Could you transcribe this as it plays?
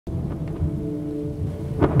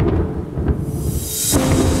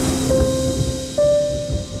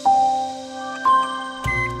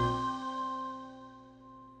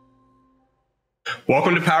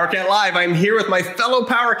Welcome to PowerCat Live. I'm here with my fellow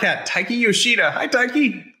PowerCat, Taiki Yoshida. Hi,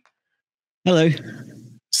 Taiki. Hello.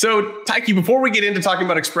 So, Taiki, before we get into talking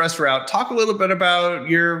about ExpressRoute, talk a little bit about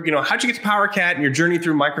your, how'd you get to PowerCat and your journey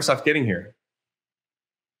through Microsoft getting here?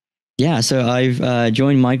 Yeah, so I've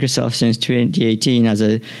joined Microsoft since 2018 as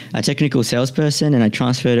a technical salesperson, and I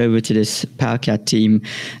transferred over to this PowerCat team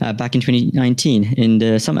back in 2019 in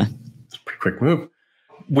the summer. It's a pretty quick move.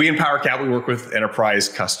 We in PowerCat, we work with enterprise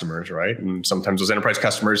customers, right? And sometimes those enterprise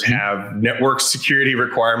customers have network security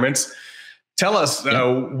requirements. Tell us,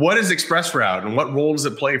 what is ExpressRoute and what role does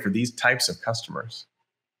it play for these types of customers?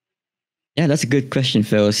 Yeah, that's a good question,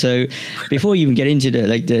 Phil. So before you even get into the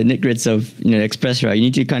nitty-gritty of ExpressRoute, you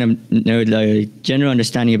need to kind of know the general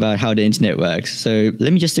understanding about how the internet works. So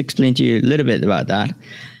let me just explain to you a little bit about that.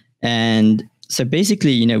 And so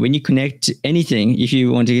basically, when you connect anything, if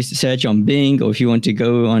you want to search on Bing, or if you want to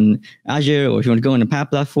go on Azure, or if you want to go on a Power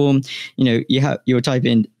Platform, you'll type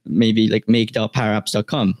in maybe like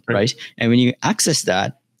make.powerapps.com, right? And when you access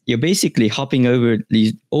that, you're basically hopping over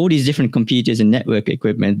all these different computers and network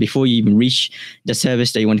equipment before you even reach the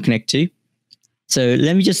service that you want to connect to. So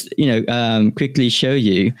let me just, quickly show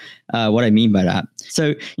you what I mean by that.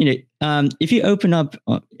 So, if you open up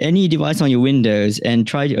any device on your Windows and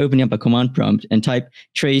try to open up a command prompt and type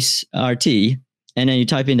trace RT, and then you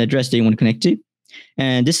type in the address that you want to connect to.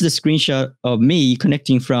 And this is a screenshot of me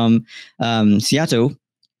connecting from Seattle,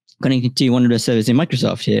 connecting to one of the servers in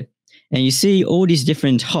Microsoft here. And you see all these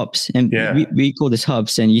different hops, and we call this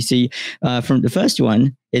hops. And you see from the first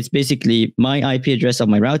one, it's basically my IP address of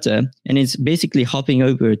my router, and it's basically hopping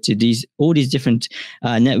over to all these different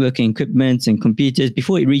networking equipments and computers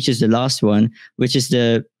before it reaches the last one, which is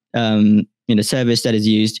the service that is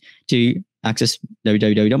used to access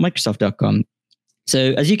www.microsoft.com. So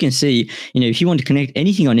as you can see, if you want to connect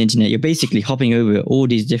anything on the internet, you're basically hopping over all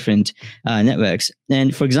these different networks.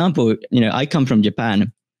 And for example, I come from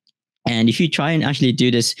Japan. And if you try and actually do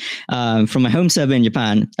this from my home server in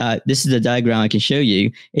Japan, this is the diagram I can show you.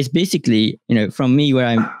 It's basically, from me where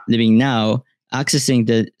I'm living now, accessing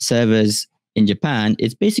the servers in Japan,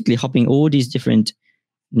 it's basically hopping all these different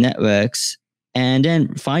networks and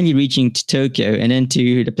then finally reaching to Tokyo and then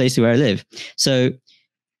to the place where I live. So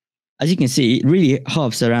as you can see, it really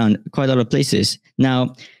hops around quite a lot of places.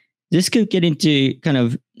 Now, this could get into kind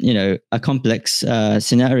of, a complex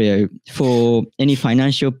scenario for any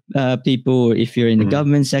financial people. If you're in the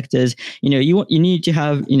government sectors, you need to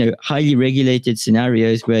have, highly regulated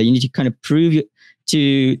scenarios where you need to kind of prove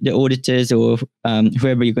to the auditors or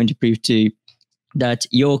whoever you're going to prove to that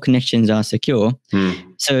your connections are secure.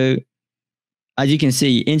 So as you can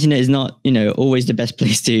see, internet is not, always the best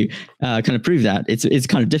place to kind of prove that. It's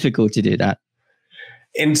kind of difficult to do that.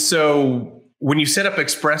 And so when you set up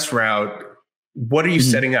ExpressRoute, what are you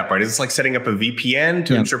setting up, right? Is this like setting up a VPN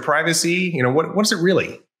to ensure privacy? What is it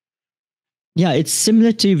really? Yeah, it's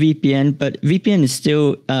similar to VPN, but VPN is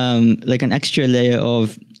still like an extra layer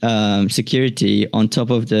of security on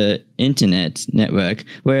top of the internet network,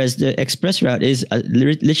 whereas the ExpressRoute is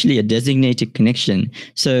literally a designated connection.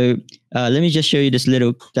 So let me just show you this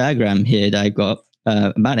little diagram here that I got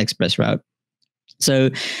about ExpressRoute. So,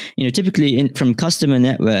 typically from customer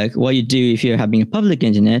network, what you do if you're having a public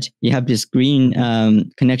internet, you have this green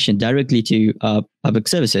connection directly to public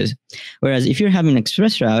services. Whereas if you're having an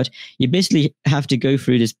ExpressRoute, you basically have to go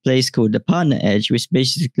through this place called the partner edge, which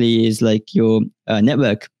basically is like your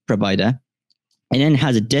network provider, and then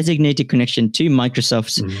has a designated connection to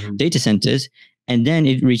Microsoft's data centers, and then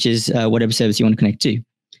it reaches whatever service you want to connect to.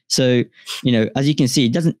 So, as you can see,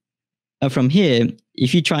 it doesn't. From here,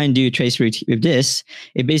 if you try and do a trace route with this,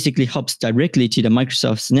 it basically hops directly to the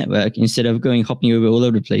Microsoft's network instead of hopping over all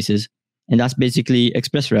over the places. And that's basically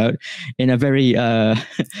ExpressRoute in a very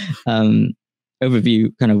overview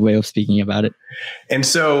kind of way of speaking about it. And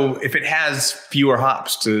so if it has fewer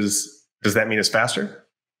hops, does that mean it's faster?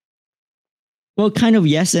 Well, kind of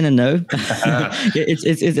yes and a no.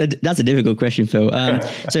 That's a difficult question, Phil.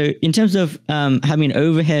 So in terms of having an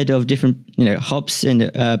overhead of different hops and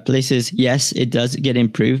places, yes, it does get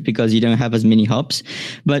improved because you don't have as many hops.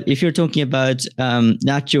 But if you're talking about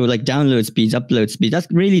actual like download speeds, upload speed, that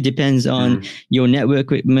really depends on your network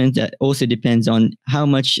equipment. That also depends on how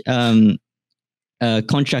much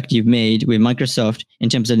contract you've made with Microsoft in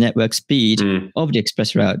terms of network speed of the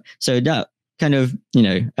ExpressRoute. So that kind of,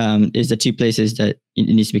 is the two places that it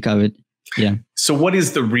needs to be covered. Yeah. So what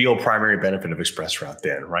is the real primary benefit of ExpressRoute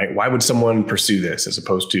then, right? Why would someone pursue this as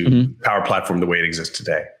opposed to Power Platform the way it exists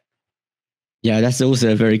today? Yeah, that's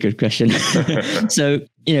also a very good question. So,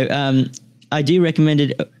 I do recommend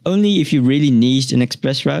it only if you really need an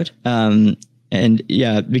ExpressRoute. And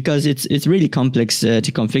yeah, because it's really complex to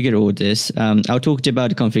configure all this. I'll talk about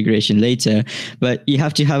the configuration later, but you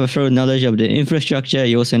have to have a thorough knowledge of the infrastructure.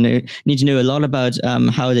 You also need to know a lot about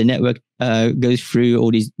how the network goes through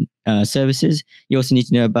all these services. You also need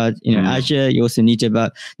to know about Azure. You also need to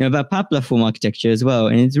know about Power Platform architecture as well.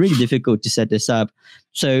 And it's really difficult to set this up.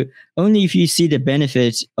 So only if you see the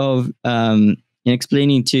benefit of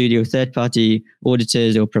explaining to your third-party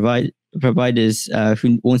auditors or providers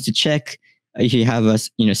who wants to check if you have a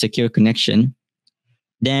secure connection,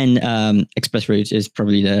 then ExpressRoute is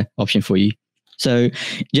probably the option for you. So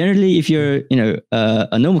generally, if you're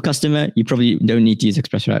a normal customer, you probably don't need to use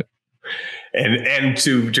ExpressRoute. And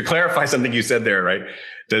to clarify something you said there, right?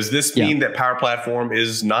 Does this mean that Power Platform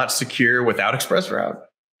is not secure without ExpressRoute?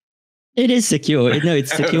 It is secure. No,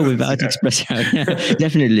 it's secure without ExpressRoute.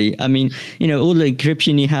 Definitely. I mean, all the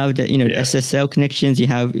encryption you have, the SSL connections you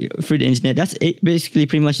have through the internet. That's basically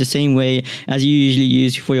pretty much the same way as you usually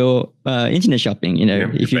use for your internet shopping.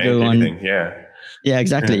 If you go on, yeah,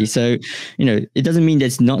 exactly. So, it doesn't mean that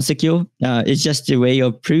it's not secure. It's just a way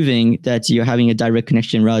of proving that you're having a direct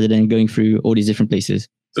connection rather than going through all these different places.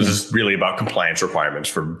 So this is really about compliance requirements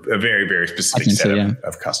for a very, very specific set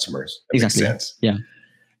of customers. That exactly. Makes sense. Yeah.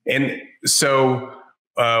 And so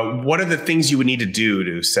what are the things you would need to do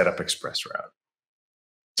to set up ExpressRoute?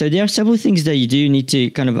 So there are several things that you do need to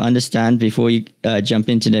kind of understand before you jump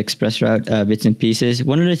into the ExpressRoute bits and pieces.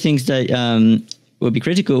 One of the things that will be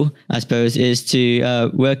critical, I suppose, is to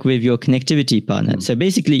work with your connectivity partner. So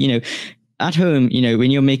basically, at home, when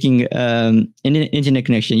you're making an internet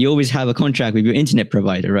connection, you always have a contract with your internet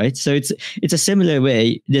provider, right? So it's a similar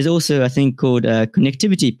way. There's also a thing called a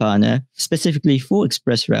connectivity partner specifically for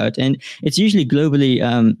ExpressRoute, and it's usually globally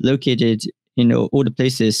located in all the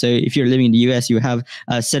places. So if you're living in the US, you have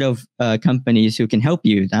a set of companies who can help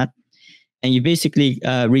you with that, and you basically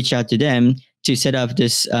reach out to them to set up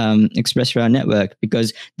this ExpressRoute network,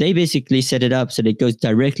 because they basically set it up so that it goes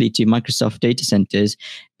directly to Microsoft data centers.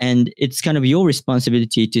 And it's kind of your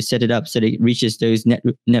responsibility to set it up so that it reaches those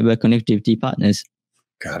network connectivity partners.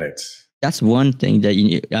 Got it. That's one thing that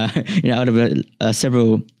out of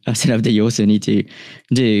several setup that you also need to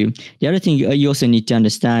do. The other thing you also need to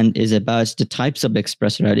understand is about the types of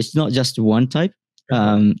ExpressRoute. It's not just one type.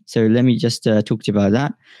 So let me just talk to you about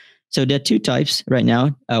that. So there are two types right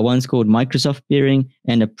now. One's called Microsoft peering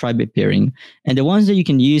and a private peering. And the ones that you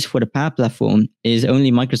can use for the Power Platform is only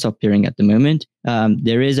Microsoft peering at the moment.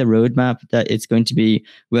 There is a roadmap that it's going to be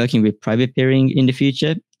working with private peering in the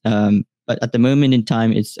future. But at the moment in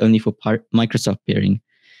time, it's only for Microsoft peering.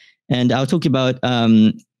 And I'll talk about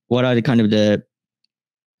what are the kind of the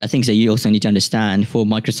things that you also need to understand for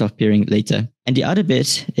Microsoft peering later. And the other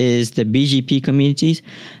bit is the BGP communities.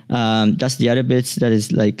 That's the other bits that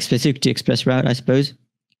is like specific to ExpressRoute, I suppose.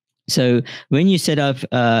 So when you set up,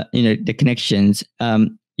 the connections,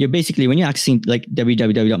 you're basically, when you're accessing like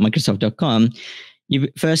www.microsoft.com, you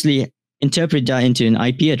firstly interpret that into an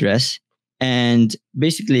IP address. And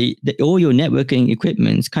basically, all your networking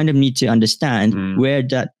equipments kind of need to understand where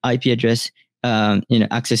that IP address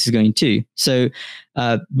access is going to. So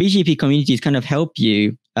BGP communities kind of help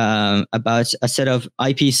you about a set of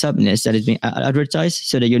IP subnets that is being advertised,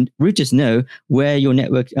 so that your routers know where your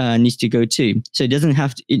network needs to go to. So it doesn't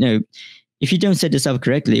have to, if you don't set this up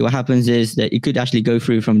correctly, what happens is that it could actually go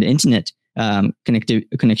through from the internet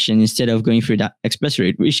connection instead of going through that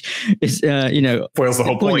ExpressRoute, which is foils the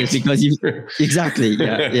whole point. Because you exactly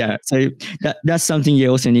yeah. So that's something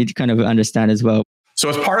you also need to kind of understand as well. So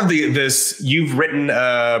as part of this, you've written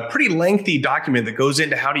a pretty lengthy document that goes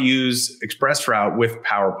into how to use ExpressRoute with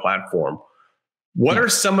Power Platform. What are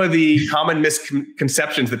some of the common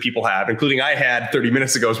misconceptions that people have, including I had 30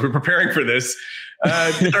 minutes ago as we were preparing for this,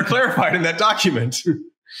 that are clarified in that document?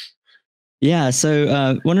 Yeah,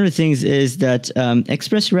 so one of the things is that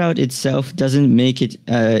ExpressRoute itself doesn't make it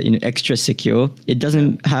extra secure. It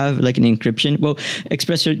doesn't have like an encryption. Well,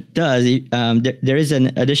 ExpressRoute does. There is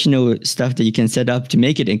an additional stuff that you can set up to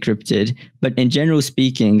make it encrypted. But in general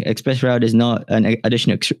speaking, ExpressRoute is not an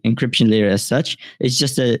additional encryption layer as such. It's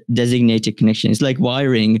just a designated connection. It's like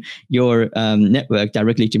wiring your network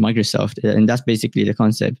directly to Microsoft, and that's basically the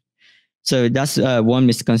concept. So that's one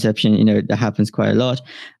misconception that happens quite a lot.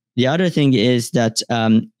 The other thing is that,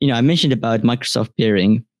 I mentioned about Microsoft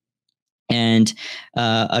peering, and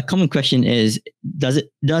a common question is,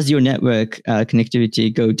 does your network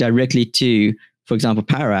connectivity go directly to, for example,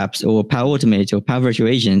 Power Apps or Power Automate or Power Virtual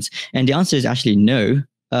Agents? And the answer is actually no.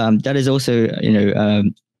 That is also,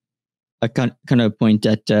 a kind of point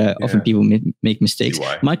that often people make mistakes.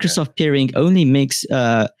 Microsoft peering only makes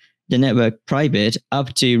the network private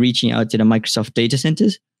up to reaching out to the Microsoft data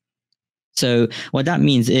centers. So what that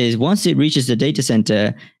means is once it reaches the data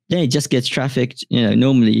center, then it just gets trafficked,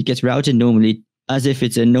 normally. It gets routed normally as if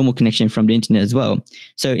it's a normal connection from the internet as well.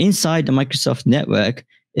 So inside the Microsoft network,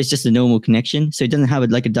 it's just a normal connection. So it doesn't have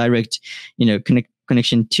like a direct,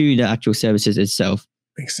 connection to the actual services itself.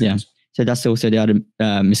 Makes sense. Yeah. So that's also the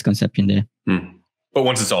other misconception there. But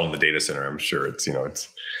once it's all in the data center, I'm sure it's,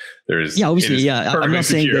 there's. Yeah, obviously, I'm not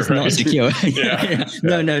saying it's not secure.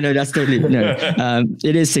 No, that's totally, no.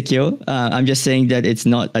 It is secure. I'm just saying that it's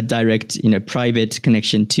not a direct, private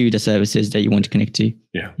connection to the services that you want to connect to.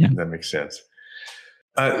 Yeah. That makes sense.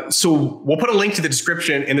 So we'll put a link to the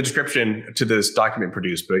description to this document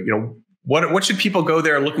produced, but what should people go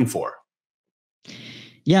there looking for?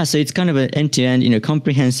 Yeah, so it's kind of an end-to-end,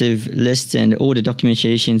 comprehensive list and all the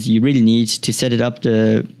documentations you really need to set it up,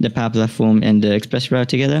 the Power Platform and the ExpressRoute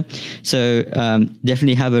together. So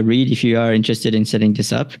definitely have a read if you are interested in setting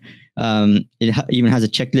this up. It even has a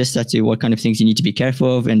checklist as to what kind of things you need to be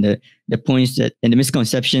careful of, and the points and the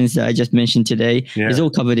misconceptions that I just mentioned today is all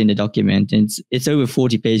covered in the document. And it's over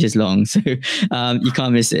 40 pages long, so you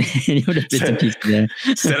can't miss any of the bits and pieces there.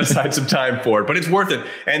 Set aside some time for it, but it's worth it.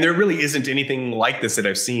 And there really isn't anything like this that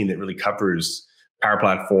I've seen that really covers Power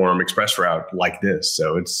Platform, ExpressRoute like this.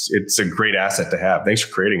 So it's a great asset to have. Thanks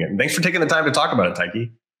for creating it, and thanks for taking the time to talk about it,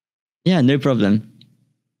 Taiki. Yeah, no problem.